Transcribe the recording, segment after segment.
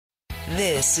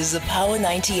This is a Power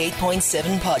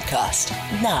 98.7 podcast.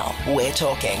 Now we're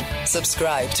talking.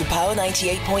 Subscribe to Power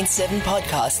 98.7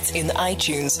 podcasts in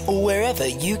iTunes or wherever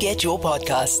you get your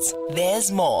podcasts.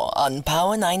 There's more on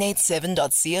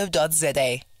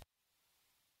power987.co.za.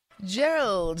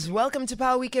 Gerald, welcome to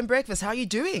Power Weekend Breakfast. How are you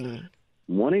doing?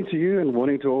 Morning to you and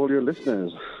morning to all your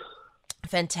listeners.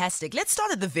 Fantastic. Let's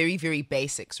start at the very, very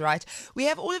basics, right? We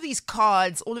have all of these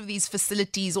cards, all of these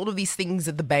facilities, all of these things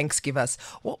that the banks give us.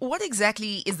 What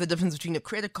exactly is the difference between a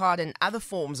credit card and other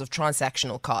forms of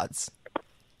transactional cards?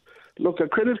 Look, a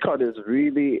credit card is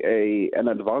really an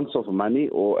advance of money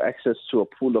or access to a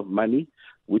pool of money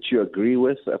which you agree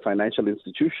with a financial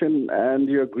institution, and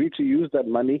you agree to use that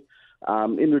money.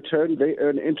 In return, they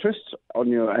earn interest on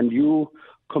you, and you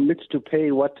commit to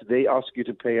pay what they ask you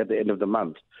to pay at the end of the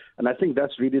month. And I think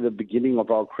that's really the beginning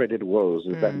of our credit woes,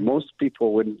 is that most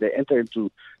people, when they enter into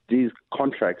these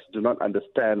contracts, do not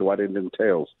understand what it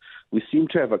entails. We seem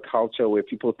to have a culture where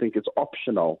people think it's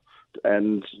optional,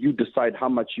 and you decide how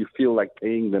much you feel like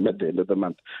paying them at the end of the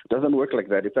month. It doesn't work like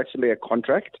that. It's actually a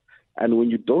contract. And when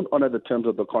you don't honor the terms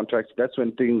of the contract, that's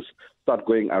when things start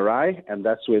going awry, and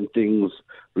that's when things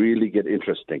really get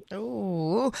interesting.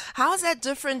 Oh, how is that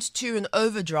different to an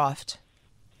overdraft?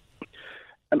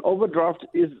 An overdraft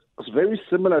is very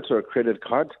similar to a credit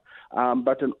card,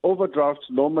 but an overdraft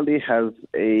normally has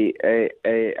a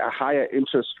higher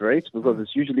interest rate because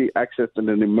it's usually accessed in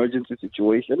an emergency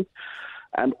situation.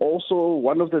 And also,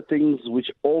 one of the things which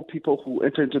all people who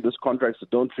enter into this contract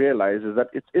don't realize is that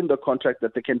it's in the contract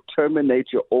that they can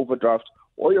terminate your overdraft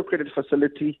or your credit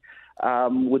facility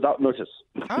without notice.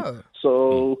 Oh.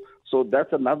 So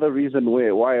that's another reason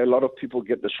why a lot of people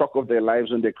get the shock of their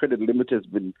lives when their credit limit has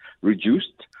been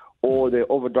reduced or their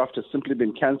overdraft has simply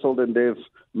been cancelled and they've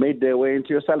made their way into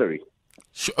your salary.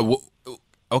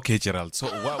 Okay, Gerald. So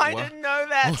I didn't know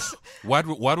that.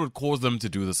 What would cause them to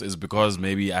do this is because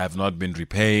maybe I have not been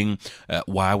repaying.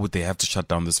 Why would they have to shut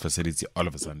down this facility all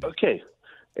of a sudden? Okay,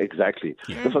 exactly.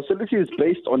 Yeah. The facility is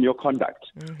based on your conduct.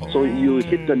 Mm-hmm. So you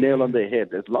hit the nail on the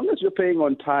head. As long as you're paying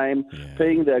on time,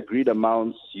 paying the agreed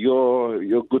amounts,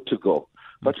 you're good to go.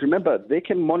 But remember, they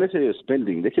can monitor your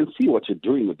spending. They can see what you're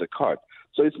doing with the card.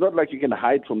 So it's not like you can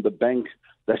hide from the bank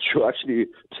that you're actually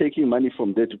taking money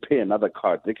from there to pay another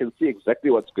card. They can see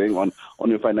exactly what's going on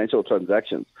your financial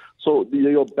transactions. So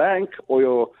your bank or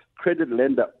your credit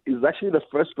lender is actually the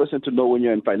first person to know when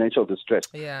you're in financial distress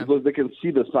because they can see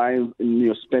the signs in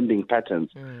your spending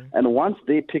patterns. And once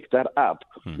they pick that up,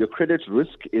 your credit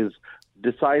risk is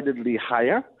decidedly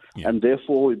higher. Yeah. And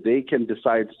therefore, they can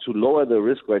decide to lower the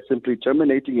risk by simply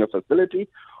terminating your facility,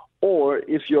 or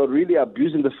if you're really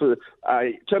abusing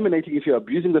terminating if you're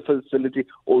abusing the facility,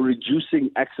 or reducing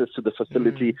access to the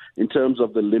facility in terms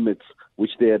of the limits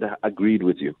which they had agreed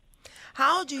with you.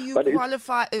 How do you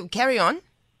qualify? Carry on.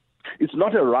 It's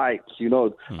not a right,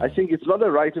 I think it's not a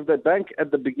right. If the bank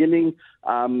at the beginning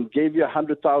gave you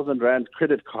 100,000 Rand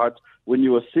credit card when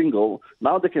you were single,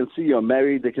 now they can see you're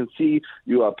married, they can see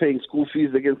you are paying school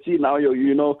fees, they can see now you're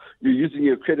using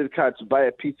your credit card to buy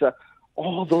a pizza.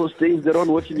 All those things, they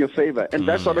don't work in your favor. And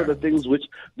that's one of the things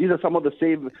these are some of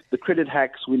the credit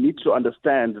hacks we need to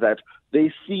understand, that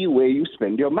they see where you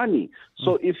spend your money.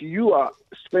 So if you are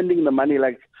spending the money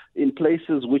like in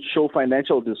places which show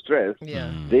financial distress,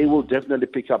 they will definitely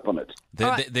pick up on it.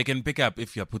 They can pick up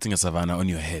if you're putting a savannah on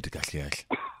your head.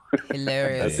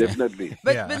 Hilarious. Definitely.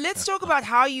 But let's talk about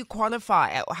how you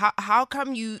qualify. How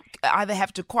come you either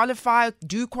have to qualify,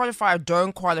 do qualify, or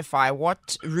don't qualify?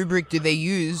 What rubric do they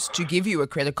use to give you a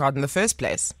credit card in the first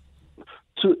place?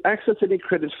 To access any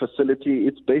credit facility,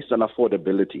 it's based on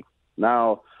affordability.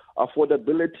 Now,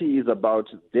 affordability is about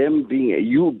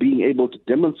you being able to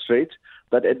demonstrate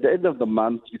that at the end of the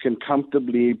month, you can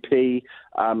comfortably pay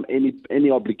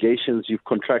any obligations you've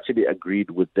contractually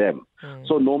agreed with them.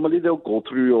 So normally they'll go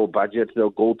through your budget, they'll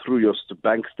go through your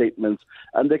bank statements,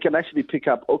 and they can actually pick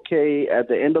up, okay, at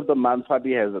the end of the month,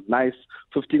 Fabi has a nice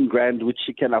 15 grand, which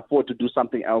she can afford to do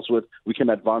something else with. We can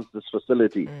advance this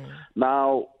facility.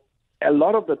 Now, a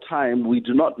lot of the time, we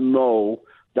do not know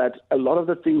that a lot of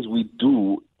the things we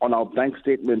do on our bank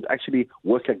statement actually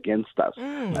work against us.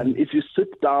 And if you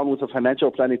sit down with a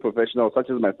financial planning professional such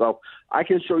as myself, I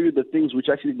can show you the things which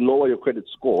actually lower your credit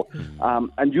score.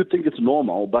 And you think it's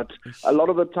normal, but a lot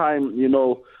of the time,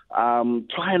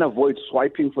 try and avoid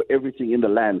swiping for everything in the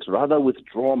land. Rather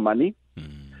withdraw money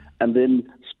and then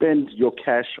spend your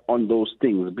cash on those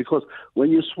things. Because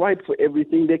when you swipe for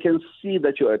everything, they can see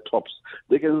that you're at tops.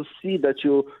 They can see that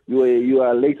you are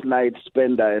a late night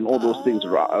spender and all those things.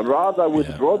 Rather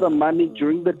withdraw the money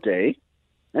during the day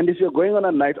And if you're going on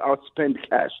a night out, spend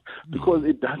cash, because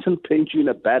it doesn't paint you in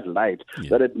a bad light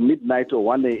that at midnight or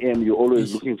 1 a.m. you're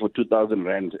always looking for 2,000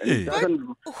 rand. And it doesn't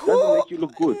make you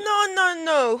look good.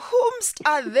 No. Whomst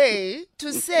are they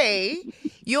to say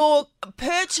your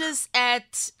purchase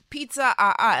at Pizza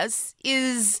R Us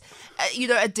is,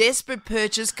 a desperate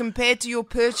purchase compared to your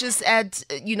purchase at,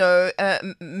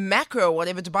 Macro or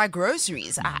whatever to buy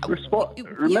groceries?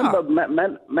 Remember,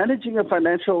 managing a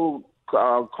financial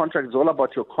contract is all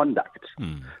about your conduct.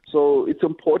 So it's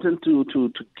important to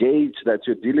gauge that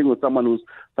you're dealing with someone who's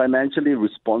financially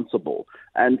responsible.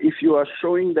 And if you are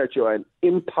showing that you're an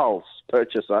impulse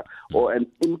purchaser or an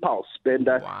impulse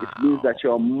spender, it means that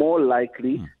you're more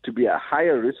likely to be at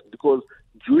higher risk, because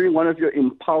during one of your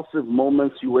impulsive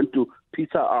moments, you went to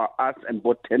Pizza R Us and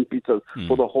bought 10 pizzas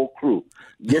for the whole crew.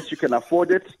 Yes, you can afford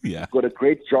it. You've got a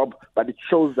great job, but it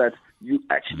shows that you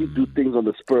actually do things on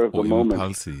the spur of the moment.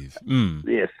 Impulsive.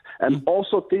 Yes. And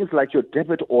also things like your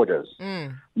debit orders.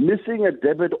 Missing a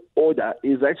debit order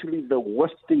is actually the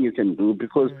worst thing you can do,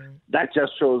 because that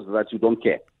just shows that you don't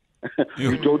care.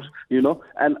 You don't,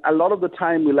 and a lot of the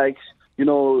time we like,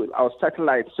 our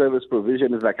satellite service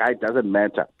provision is like, it doesn't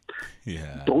matter.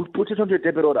 Yeah. Don't put it on your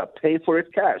debit order. Pay for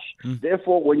it cash.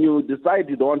 Therefore, when you decide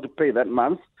you don't want to pay that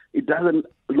month, it doesn't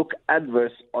look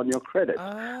adverse on your credit.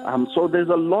 So there's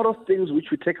a lot of things which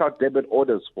we take out debit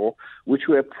orders for, which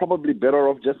we're probably better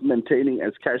off just maintaining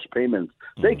as cash payments.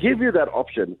 They give you that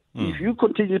option. If you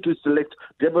continue to select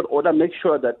debit order, make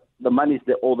sure that the money is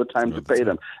there all the time to pay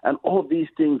them. And all these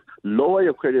things lower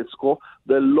your credit score,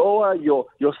 the lower your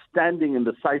standing in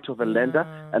the sight of a lender.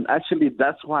 And actually,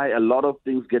 that's why a lot of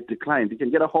things get declined. You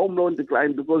can get a home loan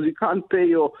declined because you can't pay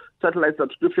your satellite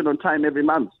subscription on time every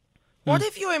month. What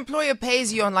if your employer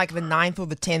pays you on like the 9th or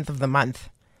the 10th of the month?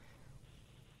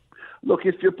 Look,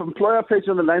 if your employer pays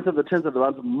you on the 9th or the 10th of the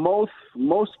month,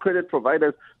 most credit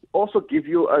providers also give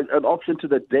you an option to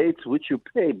the date which you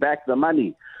pay back the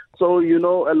money. So,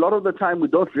 a lot of the time we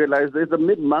don't realize there's a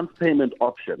mid-month payment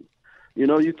option.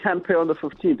 You can pay on the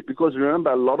 15th, because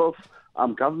remember, a lot of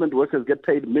government workers get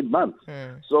paid mid-month.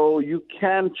 So you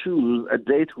can choose a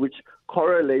date which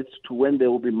correlates to when there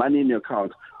will be money in your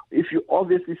account. If you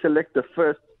obviously select the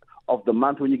first of the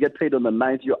month when you get paid on the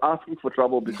 9th, you're asking for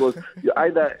trouble, because you're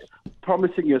either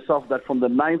promising yourself that from the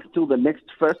 9th till the next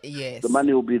first, the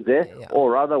money will be there,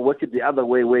 or rather work it the other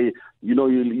way, where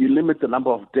you limit the number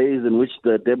of days in which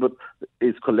the debit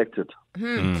is collected.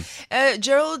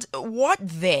 Gerald, what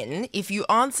then if you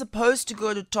aren't supposed to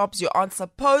go to Tops, you aren't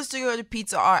supposed to go to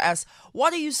Pizza R Us?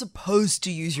 What are you supposed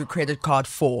to use your credit card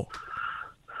for?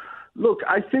 Look,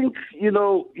 I think,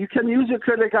 you can use your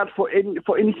credit card for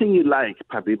anything you like,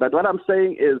 Papi. But what I'm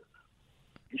saying is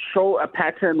show a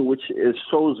pattern which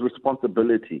shows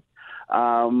responsibility.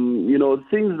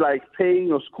 Things like paying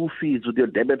your school fees with your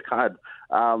debit card.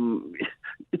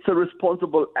 It's a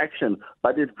responsible action,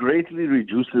 but it greatly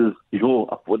reduces your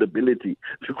affordability,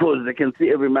 because they can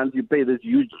see every month you pay this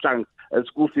huge chunk as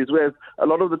school fees, whereas a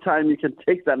lot of the time you can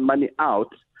take that money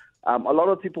out. A lot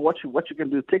of people, what you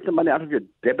can do is take the money out of your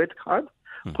debit card,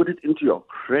 put it into your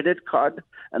credit card,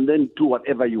 and then do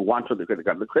whatever you want on the credit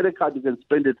card. The credit card, you can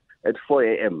spend it at 4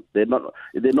 a.m. They're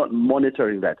not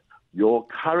monitoring that. Your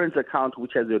current account,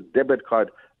 which has your debit card,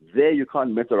 there you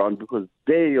can't mess around, because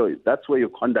that's where your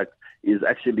conduct is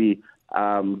actually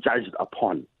judged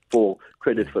upon for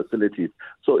credit facilities.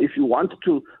 So if you want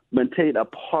to maintain a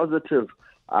positive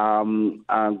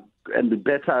and the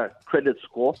better credit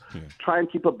score, try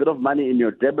and keep a bit of money in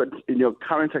your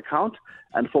current account,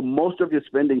 and for most of your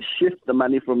spending, shift the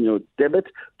money from your debit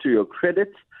to your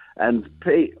credit and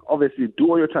pay. Obviously, do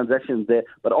all your transactions there,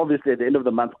 but obviously at the end of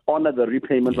the month, honor the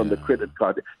repayment on the credit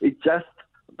card. It just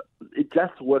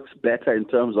works better in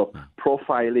terms of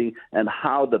profiling and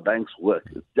how the banks work.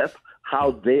 It's just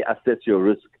how they assess your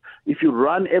risk. If you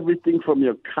run everything from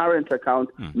your current account,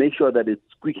 make sure that it's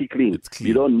squeaky clean.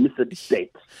 You don't miss a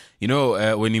date.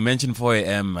 When you mentioned 4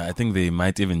 a.m., I think they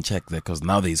might even check that, because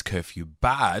now there's curfew.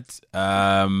 But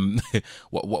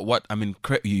what I mean,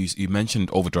 you mentioned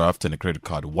overdraft and a credit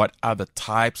card. What other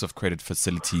types of credit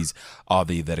facilities are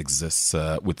there that exist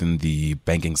within the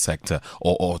banking sector,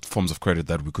 or forms of credit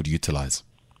that we could utilize?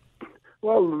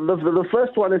 Well, the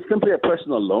first one is simply a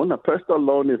personal loan. A personal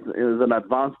loan is an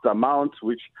advanced amount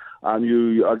which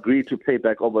you agree to pay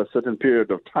back over a certain period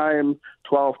of time,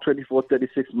 12, 24,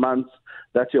 36 months.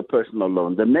 That's your personal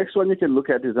loan. The next one you can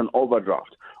look at is an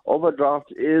overdraft.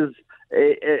 Overdraft it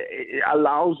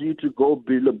allows you to go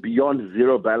beyond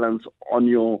zero balance on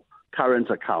your current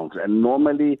account. And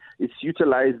normally it's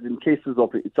utilized in cases of,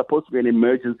 it's supposed to be an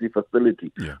emergency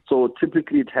facility. Yeah. So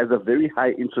typically it has a very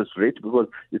high interest rate because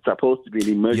it's supposed to be an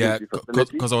emergency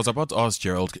facility. Because I was about to ask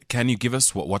Gerald, can you give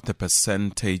us what the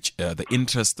percentage, the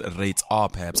interest rates are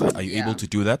perhaps? Are you able to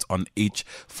do that on each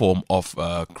form of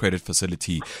credit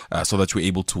facility so that you're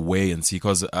able to weigh and see?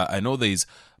 Because I know there's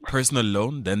personal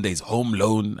loan, then there's home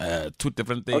loan, two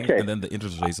different things, and then the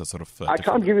interest rates are sort of I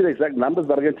can't give you the exact numbers,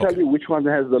 but I can tell you which one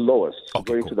has the lowest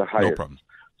going to the highest. No problem.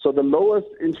 So the lowest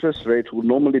interest rate will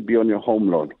normally be on your home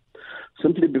loan,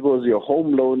 simply because your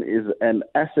home loan is an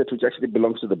asset which actually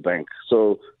belongs to the bank.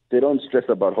 So they don't stress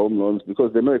about home loans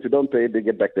because they know if you don't pay it, they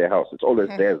get back their house. It's always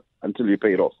theirs until you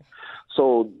pay it off.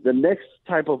 So the next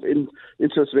type of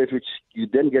interest rate which you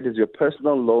then get is your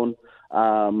personal loan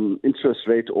interest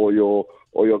rate or your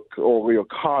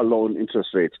car loan interest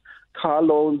rate. Car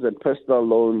loans and personal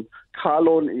loan. Car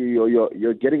loan,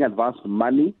 you're getting advanced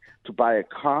money to buy a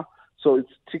car. So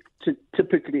it's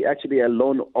typically actually a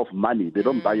loan of money. They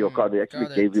don't buy your car; they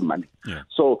actually gave you money. Yeah.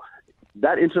 So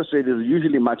that interest rate is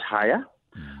usually much higher,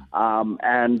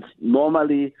 and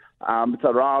normally it's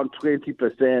around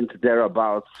 20%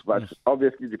 thereabouts. But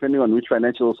obviously, depending on which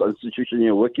financial institution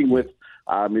you're working with,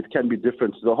 it can be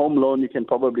different. The home loan, you can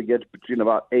probably get between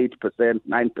about 8%,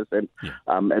 9%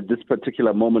 at this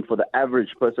particular moment for the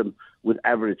average person with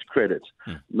average credit.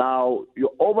 Now, your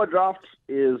overdraft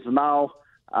is now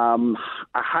a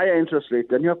higher interest rate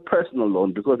than your personal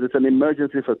loan because it's an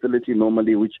emergency facility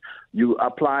normally which you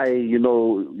apply, you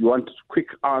want a quick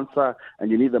answer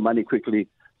and you need the money quickly.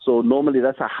 So normally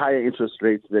that's a higher interest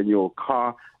rate than your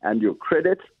car and your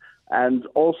credit. And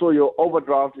also your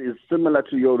overdraft is similar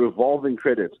to your revolving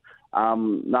credit.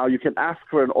 Now you can ask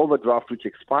for an overdraft which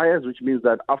expires, which means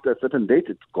that after a certain date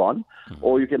it's gone,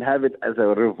 or you can have it as a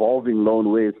revolving loan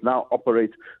where it now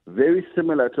operates very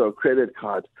similar to a credit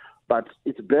card. But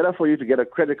it's better for you to get a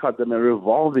credit card than a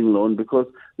revolving loan because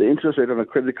the interest rate on a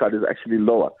credit card is actually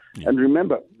lower. And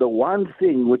remember, the one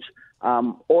thing which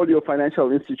all your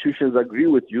financial institutions agree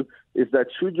with you is that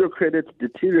should your credit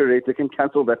deteriorate, they can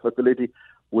cancel that facility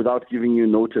without giving you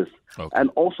notice. And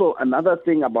also another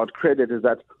thing about credit is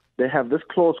that they have this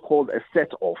clause called a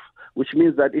set-off, which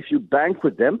means that if you bank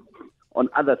with them on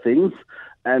other things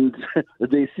and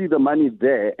they see the money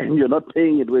there and you're not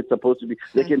paying it where it's supposed to be,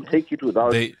 they can take it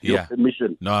without your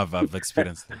permission. No, I've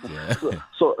experienced it. Yeah.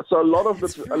 So a lot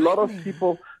of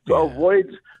people, to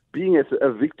avoid being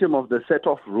a victim of the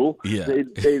set-off rule,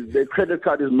 their credit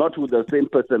card is not with the same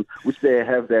person which they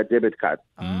have their debit card.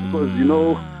 Because,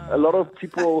 a lot of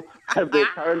people have their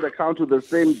current account with the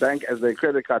same bank as their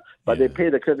credit card, but they pay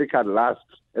the credit card last,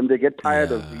 and they get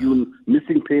tired of you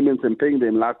missing payments and paying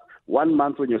them last. 1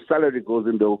 month when your salary goes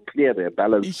in, they'll clear their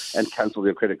balance and cancel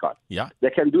their credit card. Yeah. They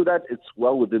can do that. It's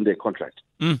well within their contract.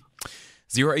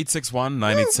 0861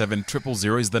 987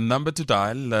 000 is the number to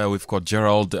dial. We've got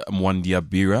Gerald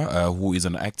Mwandiabira, who is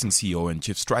an acting CEO and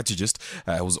chief strategist,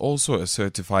 who's also a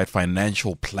certified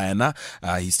financial planner.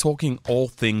 He's talking all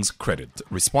things credit,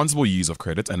 responsible use of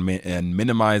credit, and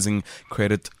minimizing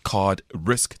credit card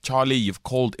risk. Charlie, you've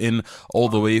called in all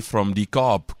the way from the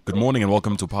Kaap. Good morning and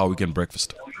welcome to Power Weekend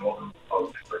Breakfast.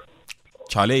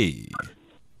 Charlie.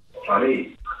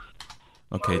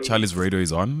 Okay, Charlie's radio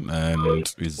is on and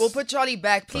We'll put Charlie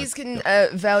back. Please can,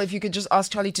 Val, if you could just ask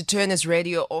Charlie to turn his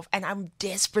radio off. And I'm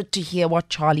desperate to hear what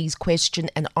Charlie's question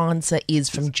and answer is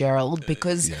from Gerald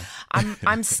because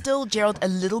I'm still, Gerald, a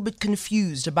little bit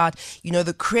confused about,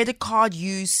 the credit card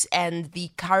use and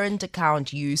the current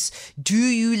account use. Do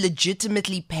you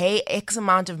legitimately pay X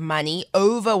amount of money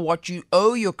over what you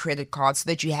owe your credit card so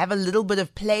that you have a little bit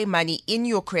of play money in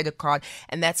your credit card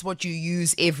and that's what you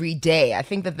use every day? I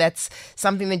think that's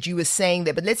something that you were saying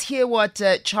there. But let's hear what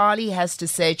Charlie has to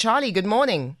say. Charlie, good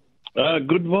morning.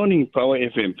 Good morning, Power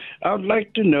FM. I would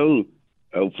like to know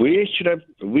where should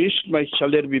my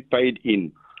salary be paid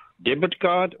in? Debit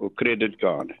card or credit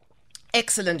card?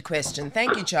 Excellent question.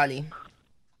 Thank you, Charlie.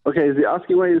 Okay, is he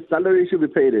asking where his salary should be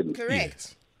paid in?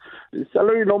 Correct. His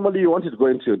salary, normally you want it to go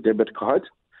into your debit card.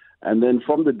 And then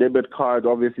from the debit card,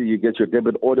 obviously, you get your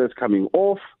debit orders coming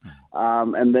off.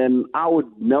 And then I would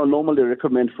now normally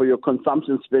recommend for your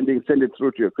consumption spending, send it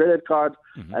through to your credit card,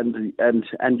 and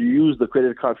you use the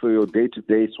credit card for your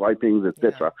day-to-day swipings,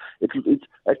 etc. It's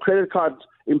a credit card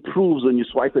improves when you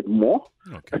swipe it more.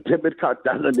 A debit card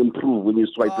doesn't improve when you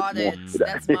swipe it more.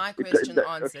 That's my question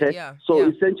answered. Okay? So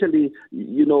essentially,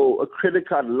 a credit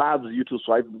card allows you to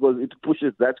swipe because it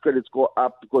pushes that credit score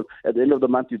up because at the end of the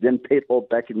month you then pay it all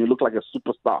back and you look like a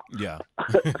superstar. Yeah.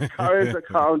 A current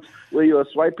account where you are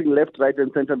swiping left, right,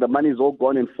 and center, the money is all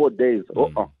gone in 4 days.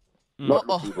 not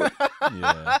receivable.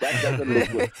 Yeah. That doesn't look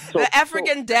good. So, The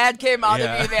African dad came out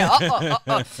Yeah. of you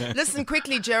there. Listen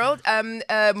quickly, Gerald.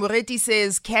 Moretti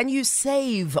says, can you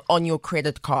save on your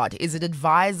credit card? Is it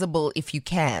advisable if you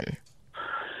can?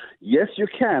 Yes, you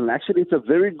can. Actually, it's a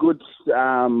very good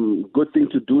thing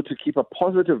to do to keep a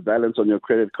positive balance on your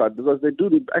credit card, because they do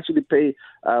actually pay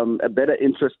a better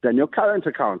interest than your current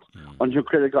account on your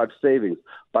credit card savings.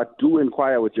 But do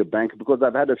inquire with your bank, because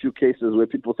I've had a few cases where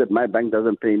people said my bank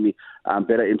doesn't pay me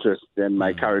better interest than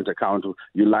my current account.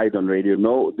 You lied on radio.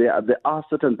 No, there are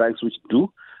certain banks which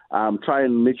do. Try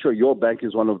and make sure your bank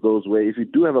is one of those where if you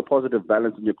do have a positive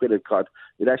balance in your credit card,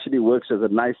 it actually works as a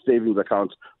nice savings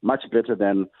account, much better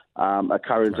than a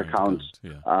current account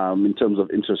in terms of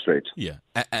interest rate. Yeah.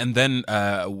 And then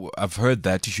I've heard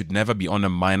that you should never be on a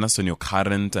minus on your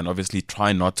current, and obviously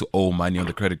try not to owe money on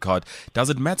the credit card. Does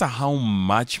it matter how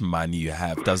much money you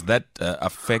have? Does that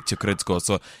affect your credit score?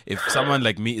 So if someone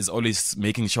like me is always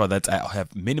making sure that I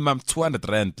have minimum 200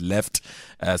 rand left,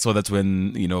 so that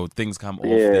when things come off,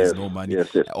 there's no money.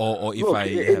 Yes. Or if Look, I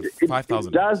have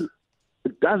 5,000.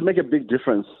 It does make a big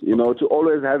difference, to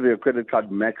always have your credit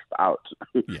card maxed out.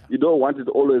 Yeah. You don't want it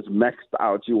always maxed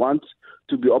out. You want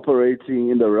to be operating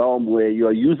in the realm where you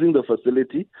are using the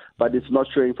facility, but it's not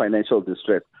showing financial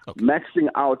distress. Okay. Maxing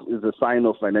out is a sign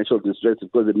of financial distress,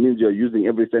 because it means you're using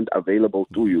every cent available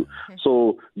to you.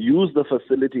 So use the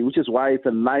facility, which is why it's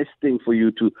a nice thing for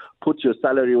you to put your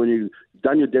salary when you've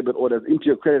done your debit orders into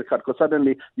your credit card, because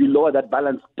suddenly you lower that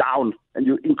balance down and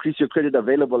you increase your credit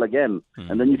available again.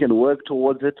 And then you can work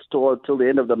towards it till the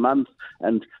end of the month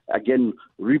and again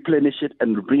replenish it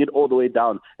and bring it all the way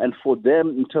down. And for them,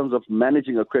 in terms of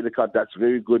managing a credit card, that's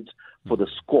very good for the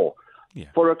score. Yeah.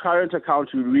 For a current account,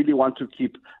 you really want to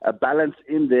keep a balance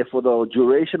in there for the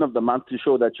duration of the month to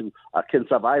show that you can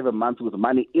survive a month with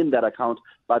money in that account,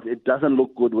 but it doesn't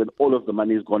look good when all of the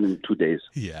money is gone in 2 days.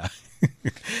 Yeah.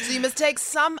 So you must take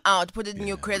some out, put it in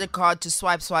your credit card to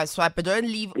swipe, but don't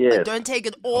leave. Yes. But don't take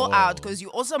it all out, because you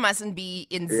also mustn't be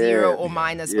in zero or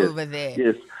minus over there.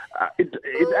 Yes, it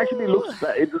actually looks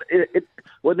bad.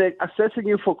 When they're assessing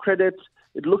you for credit,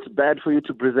 it looks bad for you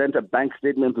to present a bank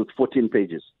statement with 14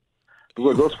 pages.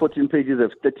 Because those 14 pages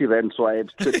have 30 rand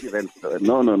swipes, 30 rand.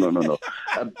 No.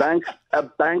 A bank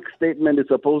statement is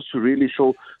supposed to really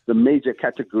show the major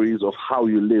categories of how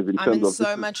you live in terms of. I'm in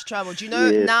so much trouble. Do you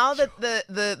know, now that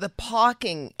the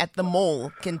parking at the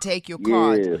mall can take your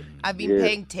card, I've been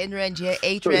paying 10 rand here,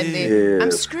 8 rand there.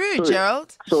 I'm screwed,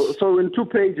 Gerald. So in 2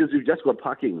 pages, you've just got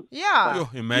parking. Yeah.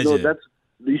 Imagine.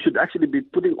 You should actually be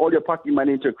putting all your parking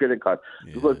money into a credit card,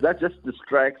 because that just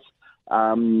distracts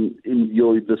in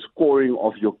the scoring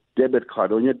of your debit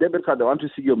card. On your debit card, they want to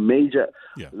see your major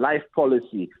life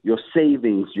policy, your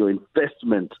savings, your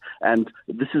investments, and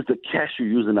this is the cash you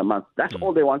use in a month. That's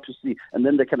all they want to see, and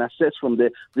then they can assess from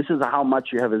there. This is how much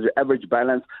you have as your average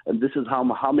balance, and this is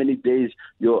how many days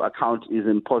your account is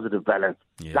in positive balance.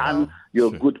 Done.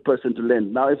 You're a good person to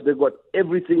lend. Now, if they've got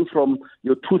everything from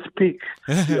your toothpick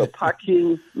to your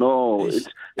parking,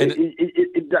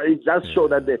 it does show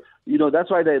that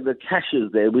that's why the cash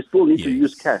is there. We still need to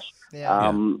use cash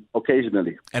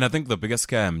occasionally. And I think the biggest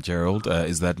scam, Gerald,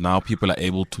 is that now people are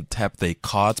able to tap their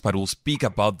cards, but we'll speak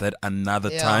about that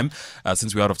another time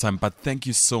since we're out of time. But thank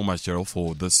you so much, Gerald,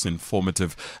 for this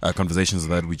informative conversations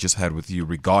that we just had with you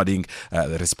regarding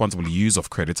the responsible use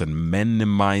of credit and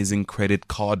minimizing credit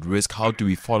card risk. How do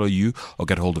we follow you or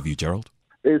get hold of you, Gerald?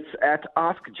 It's at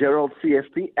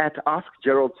AskGeraldCFP, at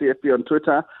AskGeraldCFP on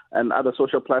Twitter and other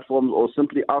social platforms, or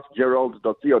simply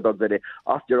askgerald.co.za,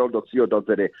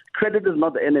 askgerald.co.za. Credit is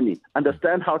not the enemy.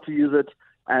 Understand how to use it,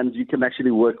 and you can actually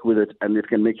work with it, and it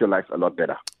can make your life a lot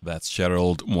better. That's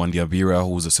Gerald Mwandiabira,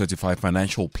 who's a certified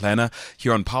financial planner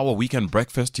here on Power Weekend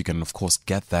Breakfast. You can, of course,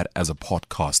 get that as a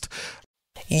podcast.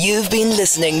 You've been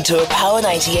listening to a Power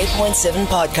 98.7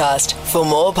 podcast. For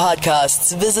more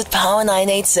podcasts, visit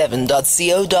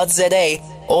power987.co.za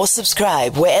or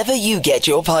subscribe wherever you get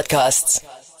your podcasts.